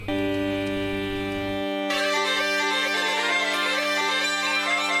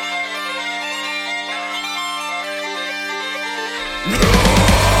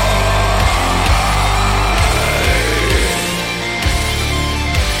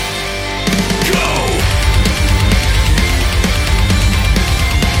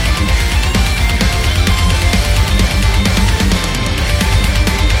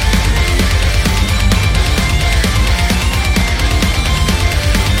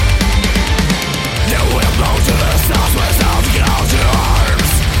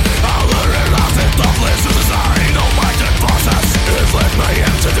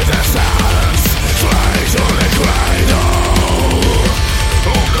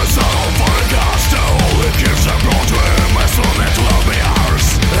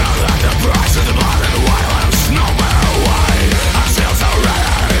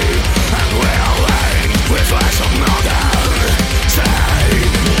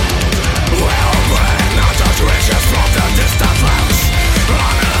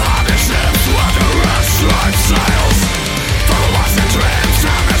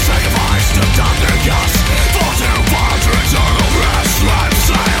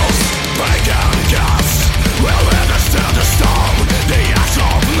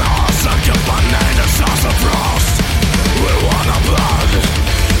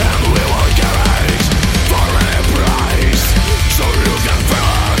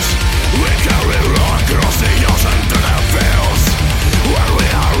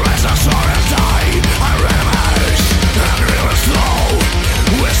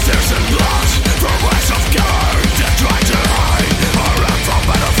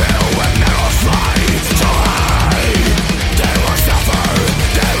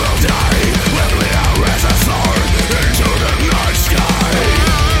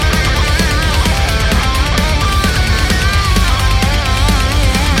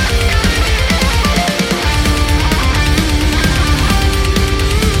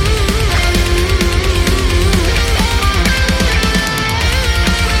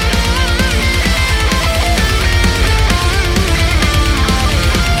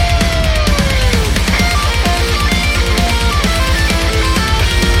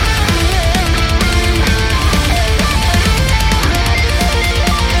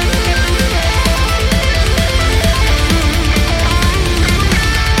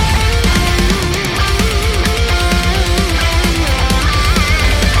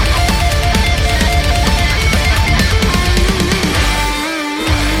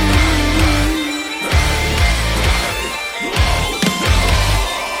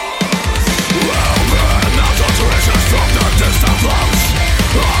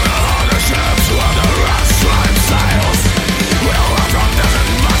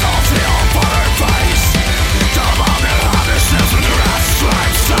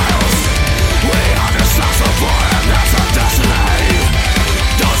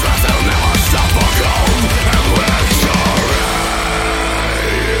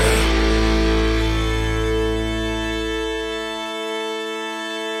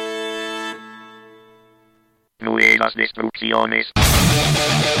las destrucciones.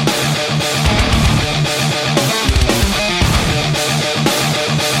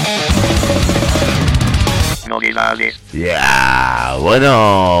 Novedades.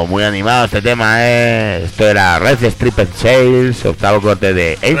 Bueno, muy animado este tema, Esto era Red Striped Sales, octavo corte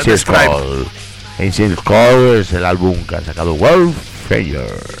de Ancient Call. Ancient Call es el álbum que han sacado Wolfanger.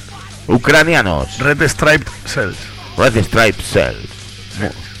 Ucranianos. Red Striped Cells. Red Striped Cells.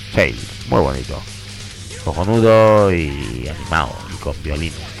 Sales, muy bonito. Cojonudo y animado, y con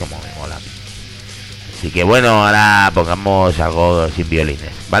violines, como me mola. Así que bueno, ahora pongamos algo sin violines,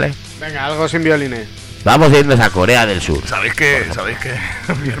 ¿vale? Venga, algo sin violines. Vamos a irnos a Corea del Sur. ¿Sabéis que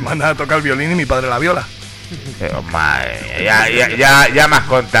mi hermana toca el violín y mi padre la viola? Madre, ya me has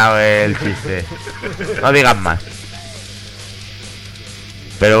contado el chiste. No digas más.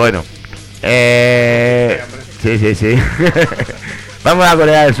 Pero bueno. Sí. Vamos a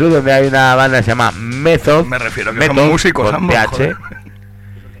Corea del Sur, donde hay una banda que se llama Method. Me refiero a que son músicos ambos, PH.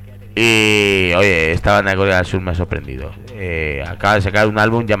 Y oye, esta banda de Corea del Sur me ha sorprendido. Acaba de sacar un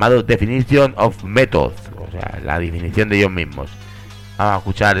álbum llamado Definition of Method, o sea, la definición de ellos mismos. Vamos a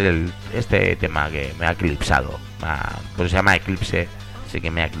escuchar este tema que me ha eclipsado. Pues se llama Eclipse, así que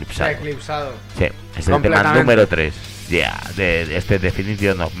me ha eclipsado. Sí, es el tema número 3. De este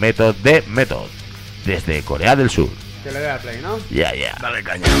Definition of Method de Method, desde Corea del Sur. Que le dé al play, ¿no? Dale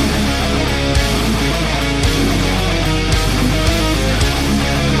caña.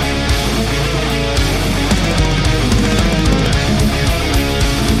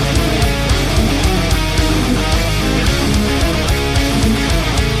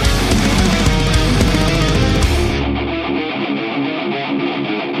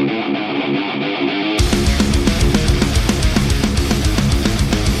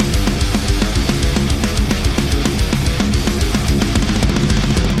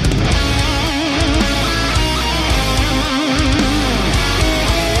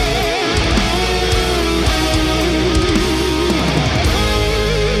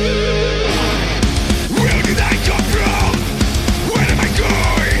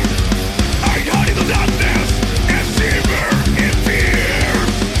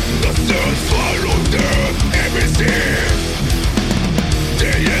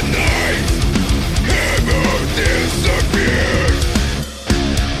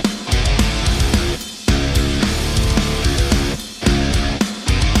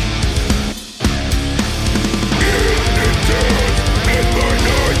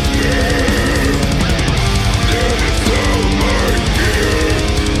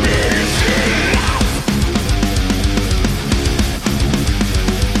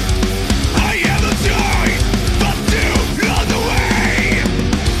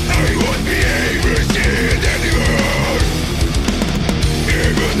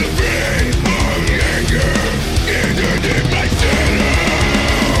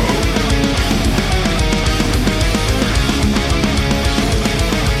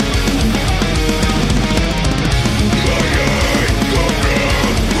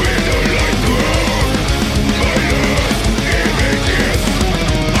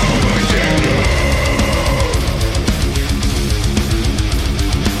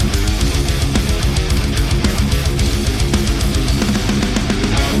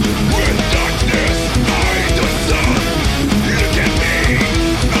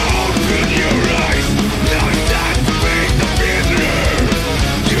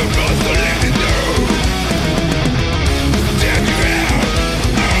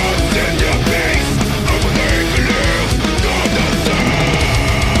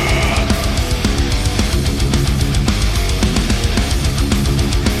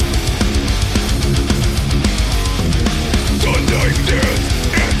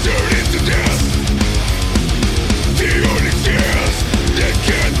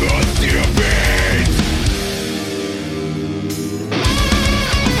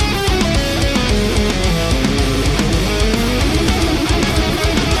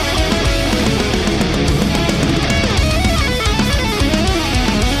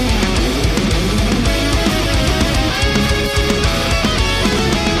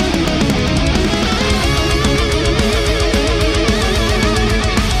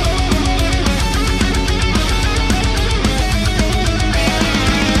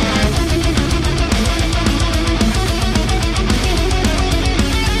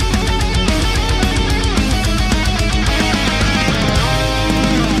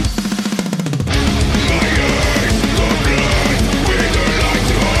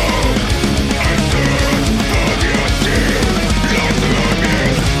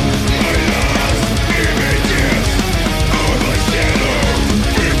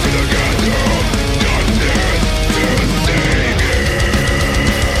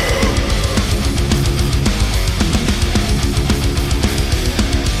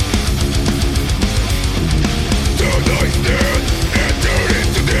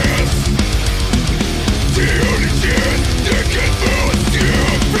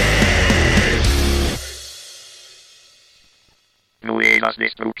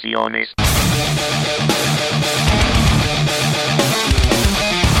 Destrucciones.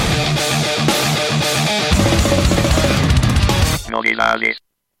 Novedades.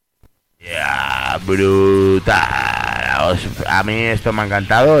 Ya, brutal. A mí esto me ha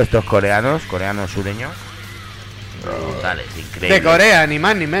encantado, estos coreanos sureños. Brutales, increíble. De Corea, ni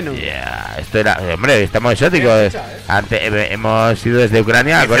más ni menos. Ya, esto era, hombre, estamos exóticos. Antes hemos ido desde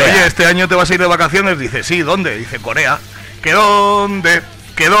Ucrania a Dice, Corea. oye, este año te vas a ir de vacaciones. Dice, sí, ¿dónde? Dice, Corea. ¿Qué dónde?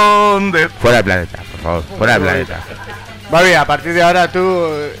 ¿Qué dónde? Fuera del planeta, por favor, fuera del planeta. Babi, a partir de ahora tú,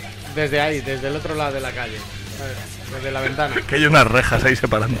 desde ahí, desde el otro lado de la calle. Desde la ventana. Que hay unas rejas ahí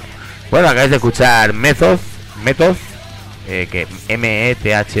separando. Bueno, acabáis de escuchar Method, que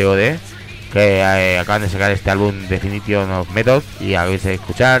M-E-T-H-O-D, que acaban de sacar este álbum Definition of Method, y acabáis de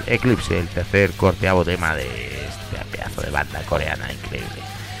escuchar Eclipse, el tercer corteavo tema de este pedazo de banda coreana increíble.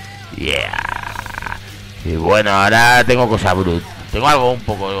 Yeah. Y bueno, ahora tengo cosas brut. Tengo algo un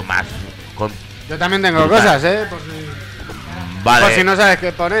poco más. Yo también tengo brutal. cosas, por Vale. si no sabes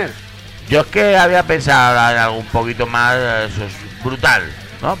qué poner. Yo es que había pensado en algo un poquito más eso es brutal,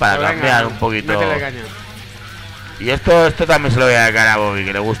 ¿no? Para Pero cambiar venga, un poquito. métele caña. Y esto también se lo voy a dedicar a Bobby,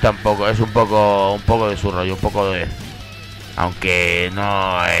 que le gusta un poco, es un poco de su rollo, un poco de, aunque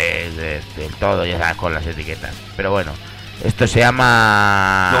no es del todo, ya sabes, con las etiquetas. Pero bueno, esto se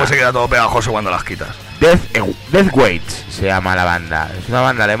llama Luego se queda todo pegajoso cuando las quitas. Deathawaits se llama la banda. Es una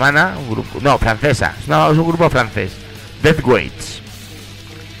banda alemana, un grupo, no, francesa. Es un grupo francés. Deathawaits,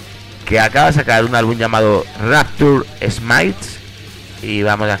 que acaba de sacar un álbum llamado Rapture Smites, y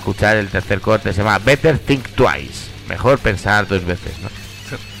vamos a escuchar el tercer corte, se llama Better Think Twice. Mejor pensar dos veces, ¿no?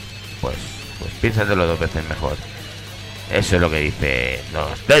 Pues piénsatelo dos veces mejor. Eso es lo que dice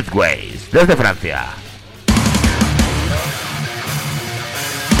los Deathawaits desde Francia.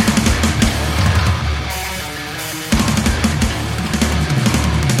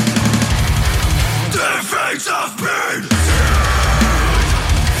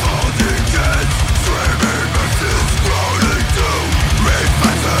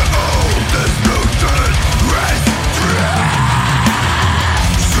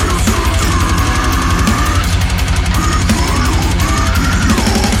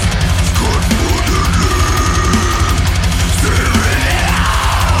 Confidently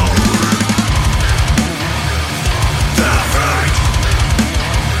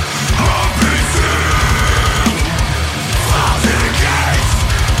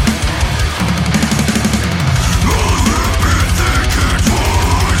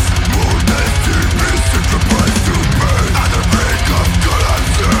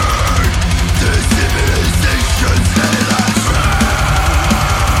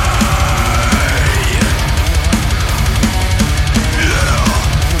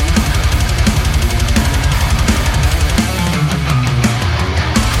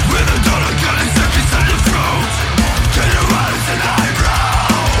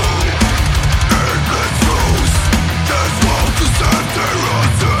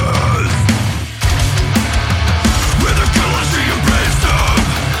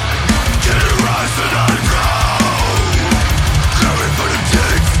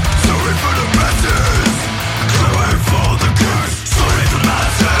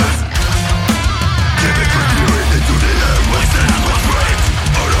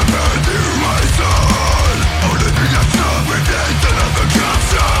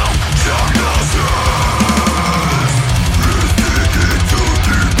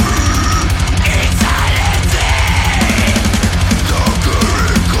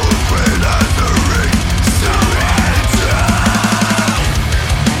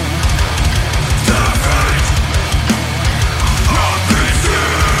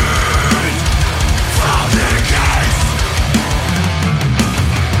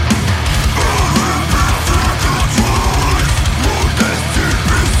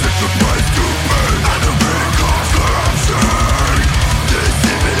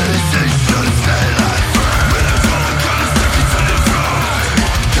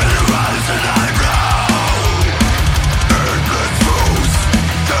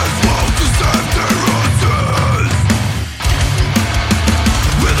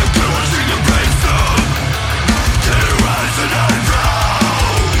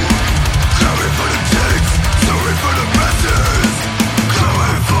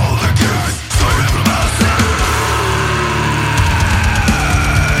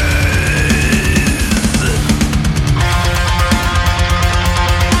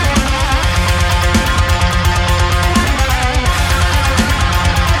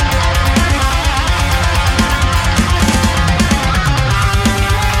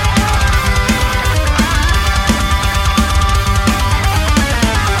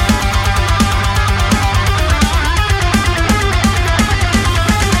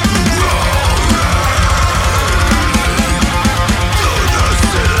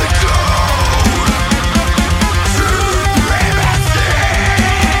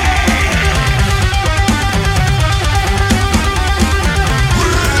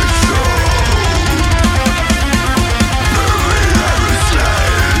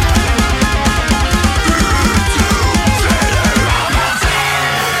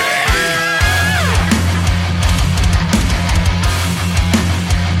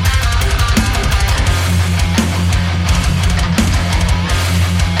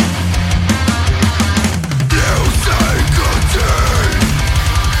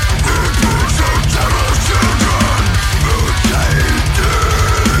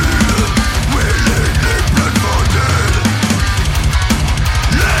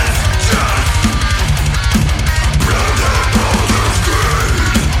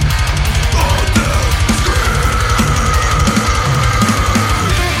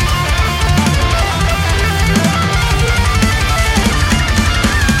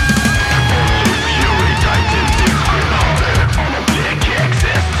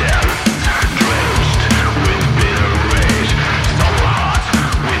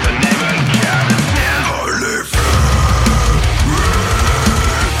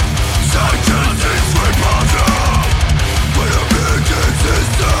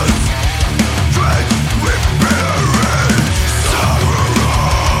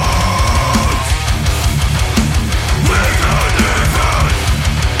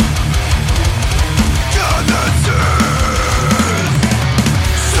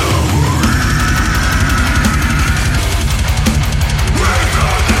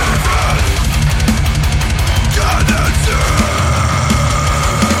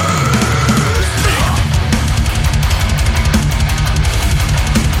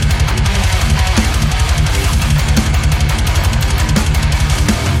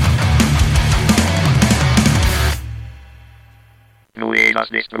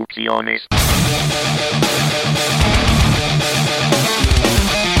destrucciones.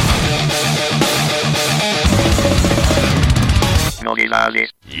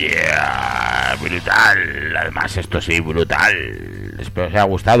 Novedades. Yeah, brutal. Además, esto sí, brutal. Espero que os haya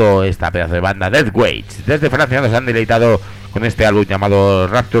gustado esta pedazo de banda Deathawaits. Desde Francia nos han deleitado con este álbum llamado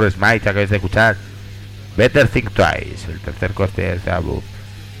Rapture Smite, que acabáis de escuchar. Better Think Twice, el tercer corte de este álbum.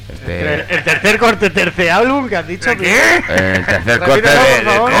 El tercer corte, tercer álbum que has dicho. ¿Qué? El tercer corte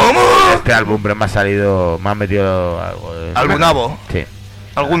Repítelo, por favor. ¿Cómo? de este álbum, pero me ha salido, me han metido algo. ¿Algún nabo? Sí.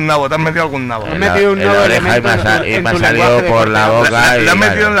 ¿Algún nabo? ¿Te has metido algún nabo? Has metido un En la nuevo oreja y me ha elemento sal- y en me ha tu salido lenguaje de por la corteo. boca. Le y has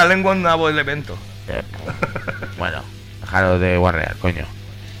metido claro. en la lengua un nabo elemento. Bueno, dejaros de guarrear, coño.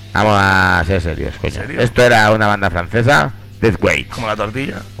 Vamos a ser serios, coño. ¿En serio? Esto era una banda francesa, Deathawaits. Como la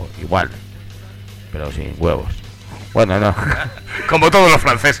tortilla. Igual, pero sin huevos. Bueno, no. Como todos los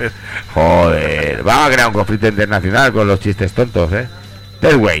franceses. Joder, vamos a crear un conflicto internacional con los chistes tontos,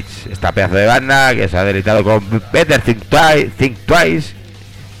 Deathawaits, esta pedazo de banda que se ha deleitado con Better Think Twice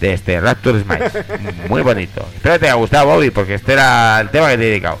de este Rapture Smite. Muy bonito. Espero que te haya gustado, Bobby, porque este era el tema que te he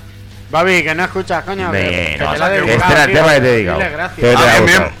dedicado. Bobby, que no escuchas, coño. Me- que no, te la he que este dedicado, era el tío, tema que te he dile dedicado. gracias. Pero te Ah, ha bien,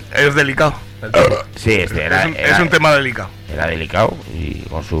 bien. gustado. Es delicado. el tema. Sí, este era, Es un tema delicado. era delicado y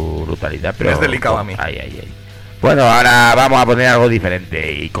con su brutalidad, pero Es delicado a mí. Ay. Bueno, ahora vamos a poner algo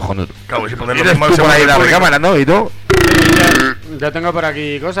diferente y cojonudo. Claro, si poner lo Tienes mismo tú al por ahí segundo la público. recámara, ¿no? ¿Y tú? Yo tengo por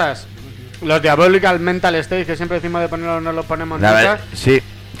aquí cosas. Los Diabolical Mental State, que siempre decimos de ponerlos, no los ponemos La nunca. ver- sí,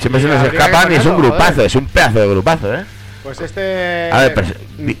 siempre se nos Habría que escapan y es un ponerlo, grupazo, joder. es un pedazo de grupazo, Pues este. A ver,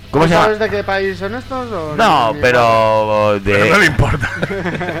 ¿cómo se llama? ¿Sabes de qué país son estos? O No, ni pero Pero no le de... importa.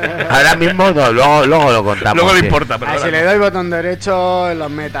 ahora mismo no, luego lo contamos. Luego le sí. importa, pero Ah, ahora si no. le doy botón derecho en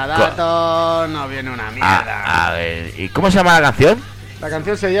los metadatos, no viene una mierda. A ver, ¿y cómo se llama la canción? La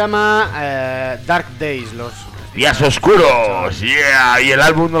canción se llama Dark Days. Días oscuros, yeah, y el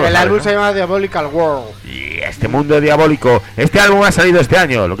álbum no lo El sabe, álbum ¿no? se llama Diabolical World. Y este mundo diabólico. Este álbum ha salido este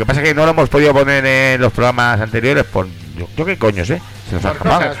año. Lo que pasa es que no lo hemos podido poner en los programas anteriores por... Yo qué coño sé. Se nos ha Por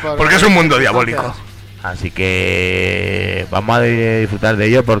escapado. cosas, Porque es un mundo diabólico. Así que vamos a disfrutar de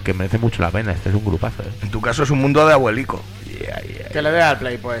ello porque merece mucho la pena. Este es un grupazo, En tu caso es un mundo de abuelico. Que le dé al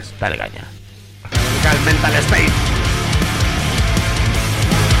play, pues. Dale caña. Diabolical Mental State.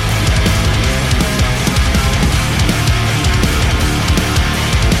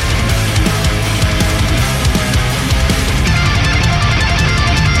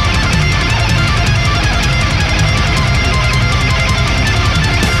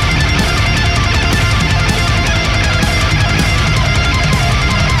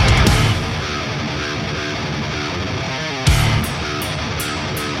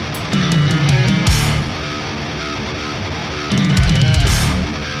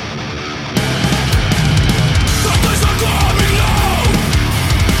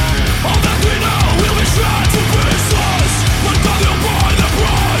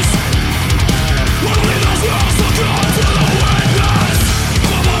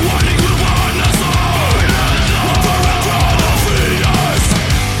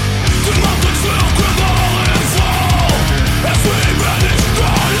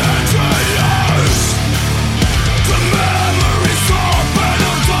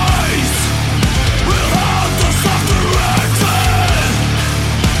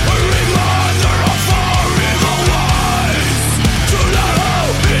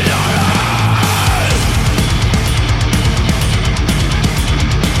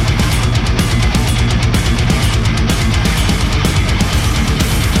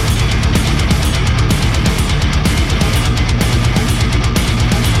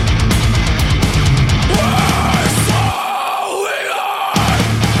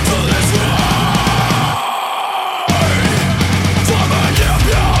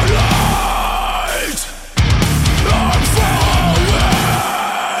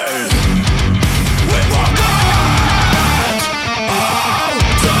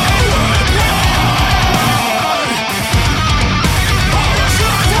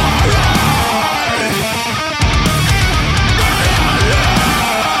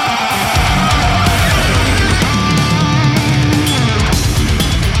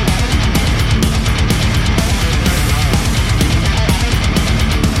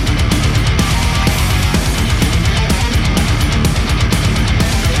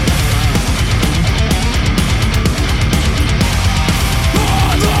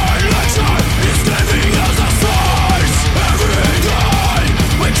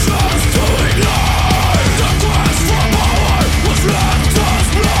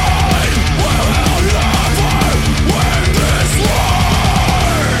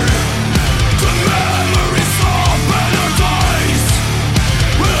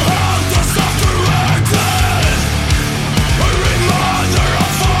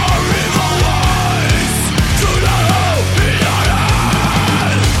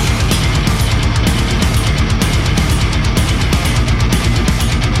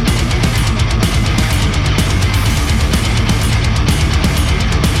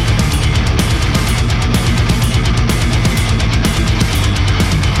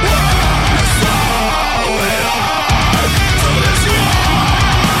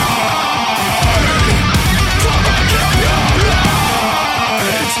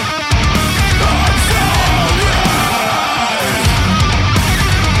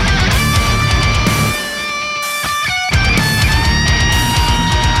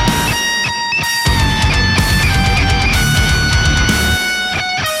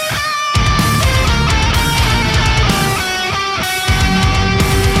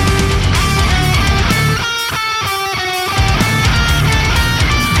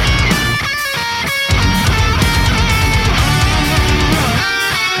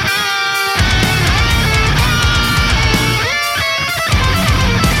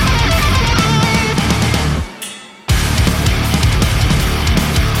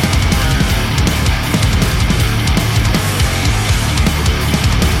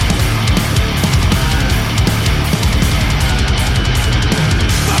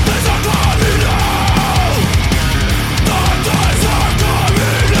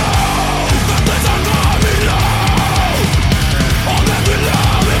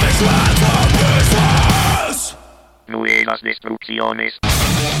 Maldiciones.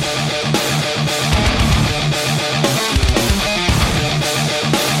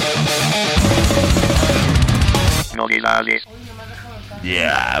 Novedades.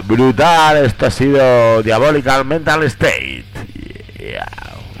 Yeah, brutal. Esto ha sido Diabolical Mental State. Yeah.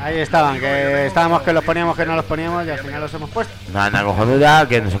 Ahí estaban, que estábamos que los poníamos, que no los poníamos y al final los hemos puesto. Una cojonuda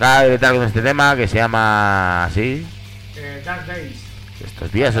que nos acaba de meter con este tema que se llama así. Dark Days.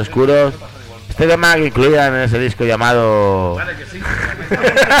 Estos días oscuros. Este tema que incluían en ese disco llamado. Vale, que sí.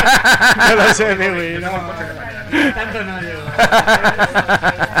 No lo sé, Mewi, no. Tanto no llego.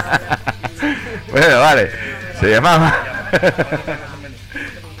 Bueno, vale. Se llamaba. Se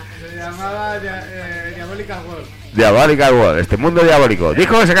llamaba Diabolical World. Diabolical World, este mundo diabólico.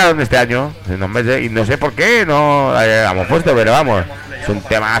 Disco que sacaron este año, en 2 meses, y no sé por qué no hemos puesto, pero vamos, es un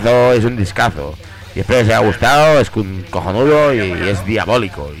temazo, es un discazo. Y espero que os haya gustado, es un cojonudo y es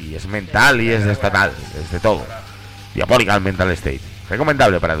diabólico, y es mental y es estatal, es de todo. Diabolical Mental State,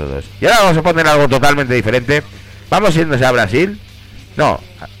 recomendable para todos. Y ahora vamos a poner algo totalmente diferente. Vamos a irnos a Brasil. No,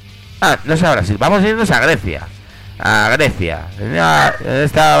 no es a Brasil, vamos a irnos a Grecia. A Grecia.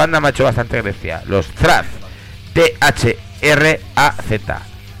 Esta banda me ha hecho bastante Grecia. Los Thraz. T-H-R-A-Z.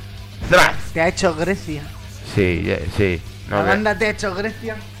 Thraz. ¿Te ha hecho Grecia? Sí, sí. No, ¿La banda te ha hecho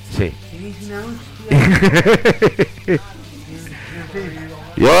Grecia? Sí. Tienes una hostia.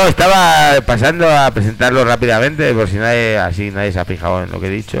 Yo estaba pasando a presentarlo rápidamente por si nadie se ha fijado en lo que he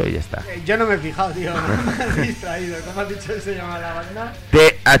dicho y ya está. Yo no me he fijado, tío. Me has distraído. ¿Cómo has dicho que se llama la banda?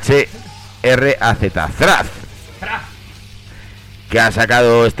 T-H-R-A-Z. Thraz. Que ha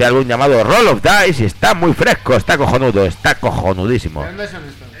sacado este álbum llamado Roll of Dice y está muy fresco, está cojonudo, está cojonudísimo. ¿De dónde son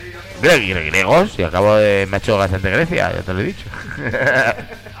estos? Griegos, y me ha hecho bastante Grecia, ya te lo he dicho.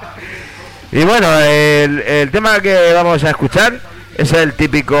 Y bueno, el tema que vamos a escuchar es lo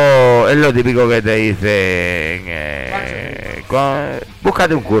típico que te dicen,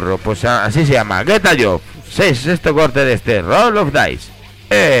 búscate un curro, pues así se llama, Get a Job, sexto corte de este Roll of Dice.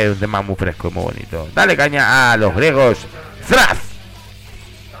 Un tema muy fresco y muy bonito. Dale caña a los griegos, Thraz.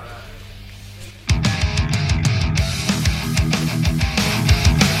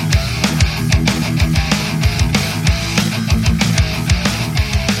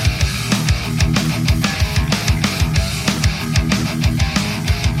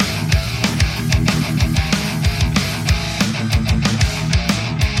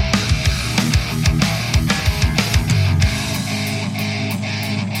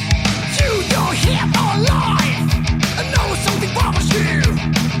 You don't hear our life. I know something wrong.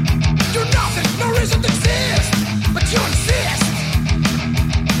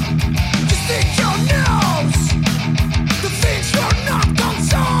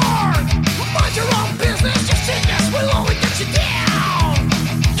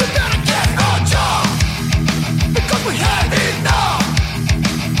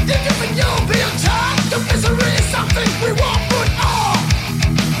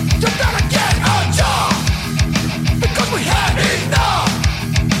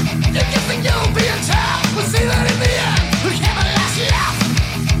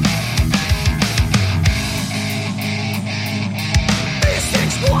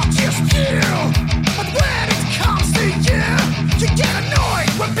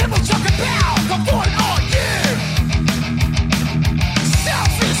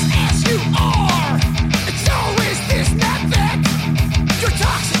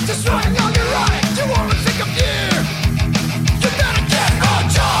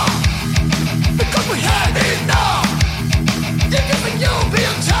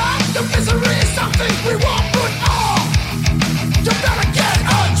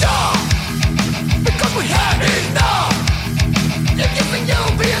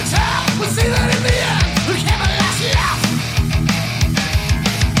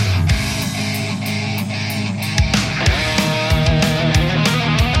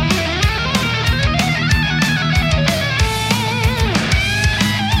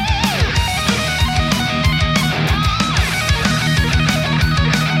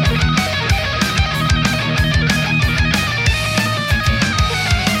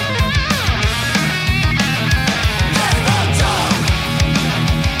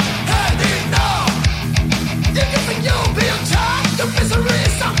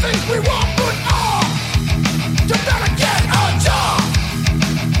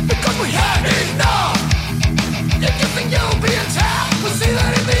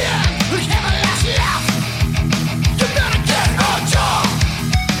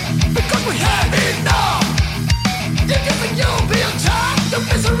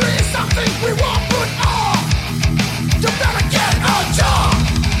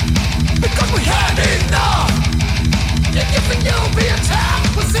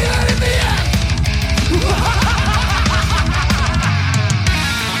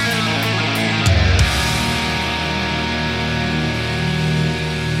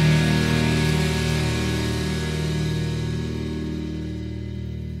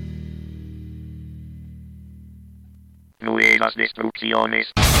 las destrucciones.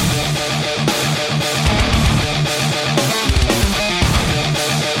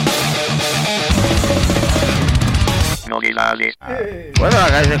 Novedades. Bueno,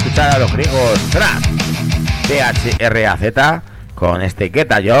 acabáis de escuchar a los griegos Thraz, Thraz, con este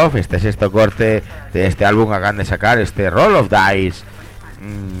Get a Job, este sexto corte de este álbum que acaban de sacar, este Roll of Dice,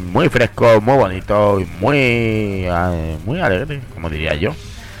 muy fresco, muy bonito y muy alegre, como diría yo.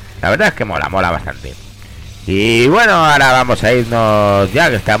 La verdad es que mola bastante. Y bueno, ahora vamos a irnos, ya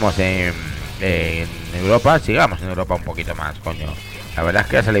que estamos en Europa, sigamos en Europa un poquito más, coño. La verdad es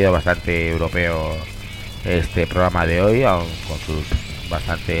que ha salido bastante europeo este programa de hoy, aun con sus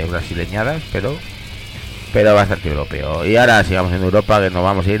bastante brasileñadas, pero bastante europeo. Y ahora sigamos en Europa, que nos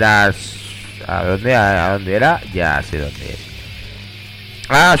vamos a ir a dónde era, ya sé dónde es.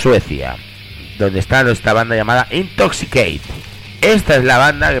 A Suecia, donde está esta banda llamada Intoxicate. Esta es la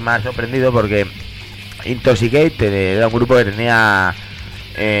banda que me ha sorprendido porque Intoxicate era un grupo que tenía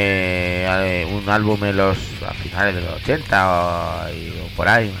un álbum a finales de los 80 o por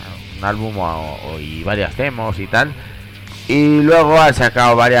ahí, un álbum y varias demos y tal, y luego han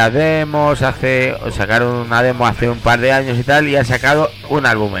sacado varias demos, sacaron una demo hace un par de años y tal, y han sacado un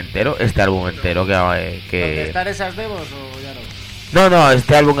álbum entero, este álbum entero que ¿Dónde están esas demos o ya no? No,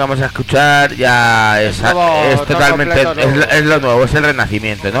 este álbum que vamos a escuchar ya es totalmente nuevo. Es lo nuevo, es el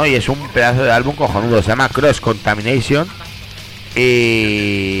renacimiento, ¿no? Y es un pedazo de álbum cojonudo, se llama Cross Contamination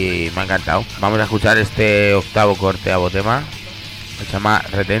y me ha encantado. Vamos a escuchar este octavo corte a tema, se llama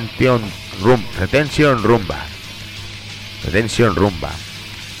Retention Rumba.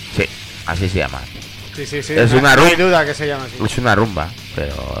 Sí, así se llama. Sí, Es no una hay rumba. duda que se llama así. Es una rumba,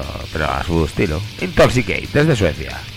 pero a su estilo. Intoxicate, desde Suecia.